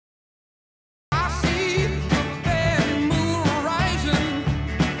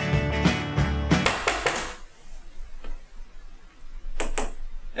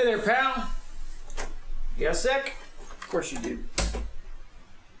You got a sec? Of course you do.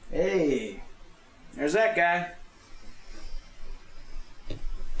 Hey, there's that guy.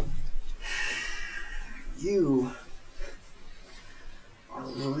 You are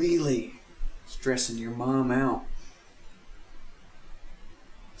really stressing your mom out.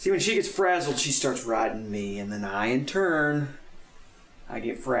 See, when she gets frazzled, she starts riding me, and then I, in turn, I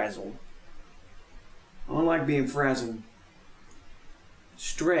get frazzled. I don't like being frazzled.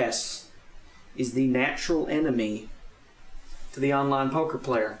 Stress is the natural enemy to the online poker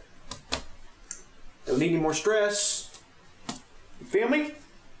player. Don't need any more stress. You feel me?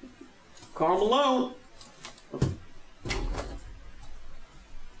 Karl Malone.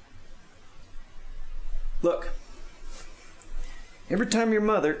 Look, every time your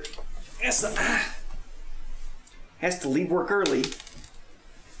mother has to leave work early,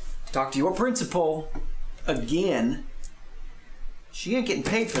 talk to your principal again, she ain't getting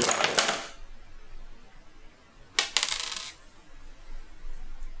paid for that.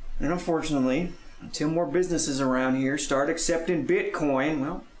 And unfortunately, until more businesses around here start accepting Bitcoin,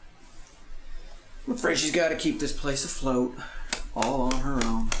 well, I'm afraid she's got to keep this place afloat all on her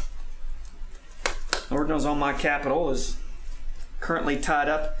own. Lord knows all my capital is currently tied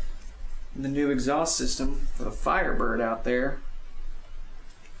up in the new exhaust system for the Firebird out there.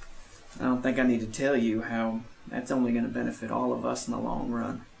 I don't think I need to tell you how that's only going to benefit all of us in the long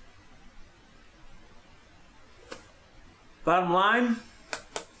run. Bottom line,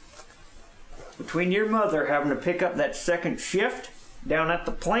 between your mother having to pick up that second shift down at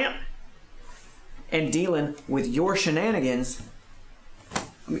the plant and dealing with your shenanigans,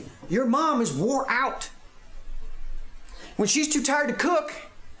 I mean, your mom is wore out. When she's too tired to cook,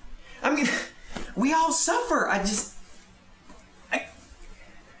 I mean, we all suffer. I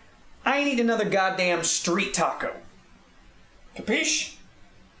ain't eat another goddamn street taco. Capiche?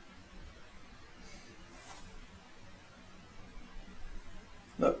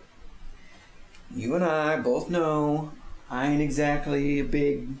 Look, you and I both know I ain't exactly a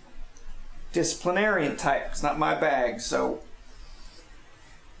big disciplinarian type. It's not my bag, so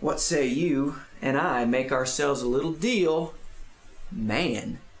what say you and I make ourselves a little deal,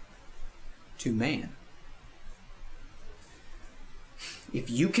 man to man? If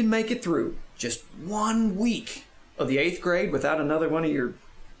you can make it through just 1 week of the 8th grade without another one of your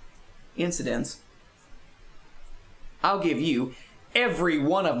incidents, I'll give you every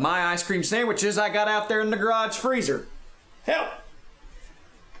one of my ice cream sandwiches I got out there in the garage freezer. Hell,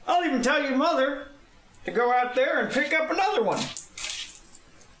 I'll even tell your mother to go out there and pick up another one.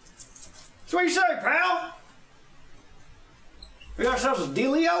 So what do you say, pal? We got ourselves a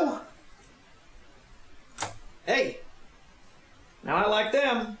dealio? Hey, now I like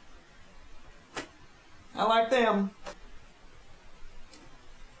them. I like them.